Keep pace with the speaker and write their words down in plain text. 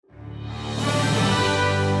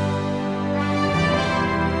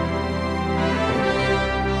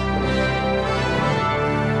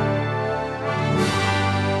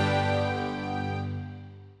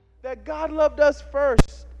God loved us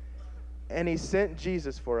first, and he sent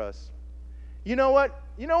Jesus for us. You know what?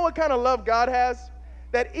 You know what kind of love God has?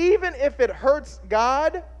 That even if it hurts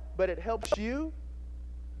God, but it helps you,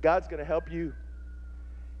 God's going to help you.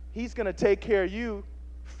 He's going to take care of you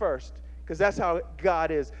first, because that's how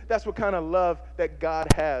God is. That's what kind of love that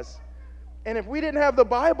God has. And if we didn't have the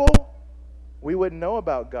Bible, we wouldn't know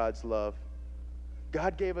about God's love.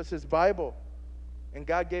 God gave us his Bible, and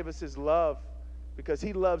God gave us his love because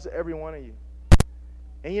he loves every one of you.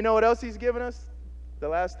 And you know what else he's given us? The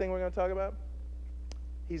last thing we're going to talk about?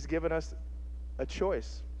 He's given us a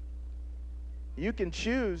choice. You can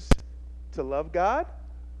choose to love God,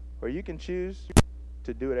 or you can choose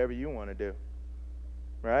to do whatever you want to do.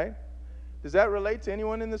 Right? Does that relate to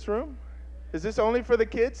anyone in this room? Is this only for the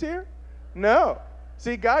kids here? No.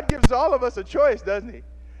 See, God gives all of us a choice, doesn't he?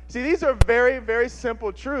 See, these are very, very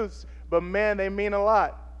simple truths, but man, they mean a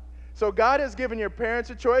lot. So God has given your parents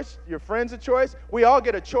a choice, your friends a choice. We all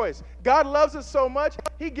get a choice. God loves us so much,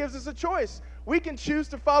 he gives us a choice. We can choose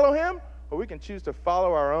to follow him, or we can choose to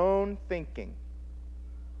follow our own thinking.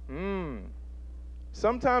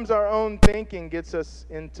 Sometimes our own thinking gets us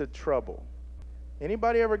into trouble.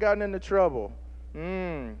 Anybody ever gotten into trouble?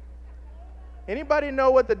 Anybody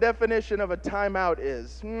know what the definition of a timeout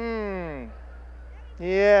is?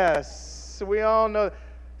 Yes, we all know.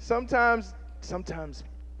 Sometimes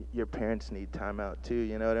your parents need timeout too,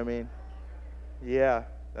 you know what I mean? Yeah,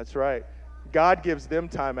 that's right. God gives them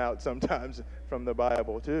timeout sometimes from the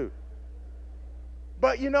Bible too.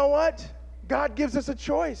 But you know what? God gives us a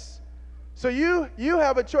choice. So you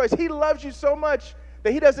have a choice. He loves you so much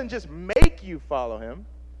that he doesn't just make you follow him.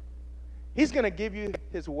 He's going to give you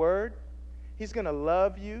his word. He's going to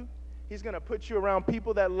love you. He's going to put you around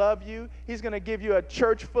people that love you. He's going to give you a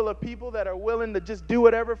church full of people that are willing to just do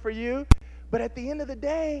whatever for you. But at the end of the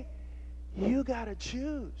day, you got to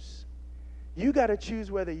choose. You got to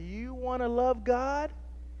choose whether you want to love God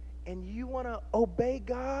and you want to obey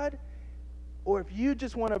God, or if you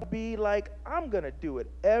just want to be like, I'm going to do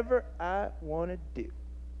whatever I want to do.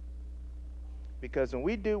 Because when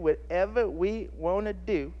we do whatever we want to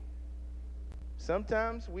do,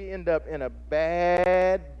 sometimes we end up in a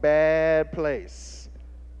bad place.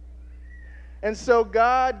 And so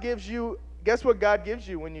God gives you, guess what God gives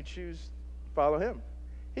you when you choose to follow him?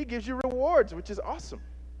 He gives you rewards, which is awesome.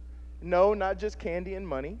 No, not just candy and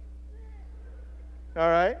money. All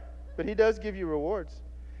right? But he does give you rewards.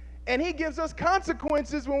 And he gives us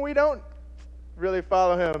consequences when we don't really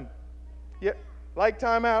follow him. Yeah, like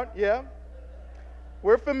timeout, yeah.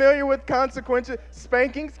 We're familiar with consequences.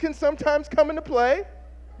 Spankings can sometimes come into play.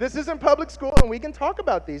 This isn't public school, and we can talk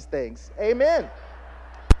about these things. Amen.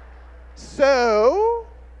 So,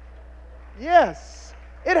 yes,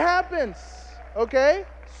 it happens, okay?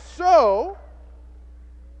 So,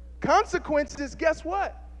 consequences, guess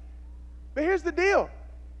what? But here's the deal.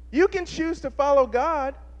 You can choose to follow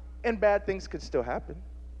God, and bad things could still happen,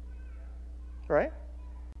 right?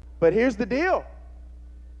 But here's the deal.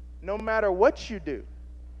 No matter what you do,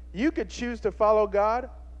 you could choose to follow God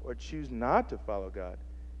or choose not to follow God.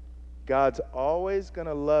 God's always going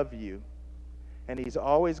to love you, and he's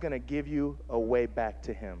always going to give you a way back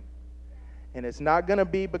to him. And it's not going to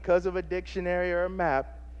be because of a dictionary or a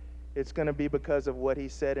map. It's going to be because of what he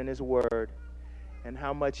said in his word and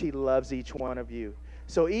how much he loves each one of you.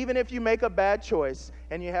 So even if you make a bad choice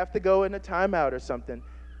and you have to go in a timeout or something,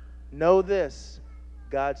 know this: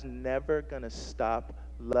 God's never going to stop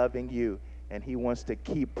loving you, and he wants to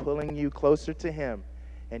keep pulling you closer to him,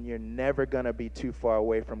 and you're never going to be too far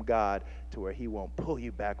away from God to where he won't pull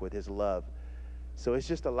you back with his love. So it's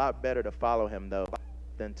just a lot better to follow him, though,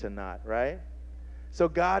 than to not, right? So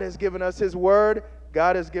God has given us his word,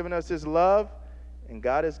 God has given us his love, and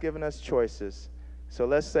God has given us choices. So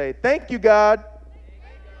let's say, thank you, God.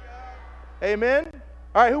 Amen.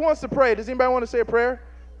 All right, who wants to pray? Does anybody want to say a prayer?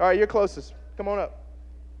 All right, you're closest. Come on up.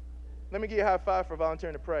 Let me give you a high five for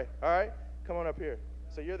volunteering to pray. All right? Come on up here.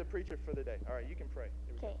 So you're the preacher for the day. All right, you can pray.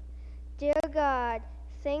 Okay. Dear God,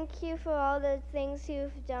 thank you for all the things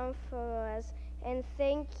you've done for us. And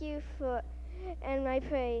thank you for, and I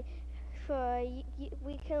pray for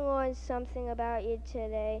we can learn something about you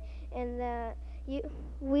today, and that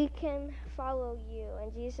we can follow you.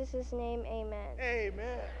 In Jesus' name, amen.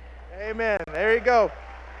 Amen. Amen. There you go.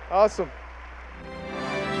 Awesome.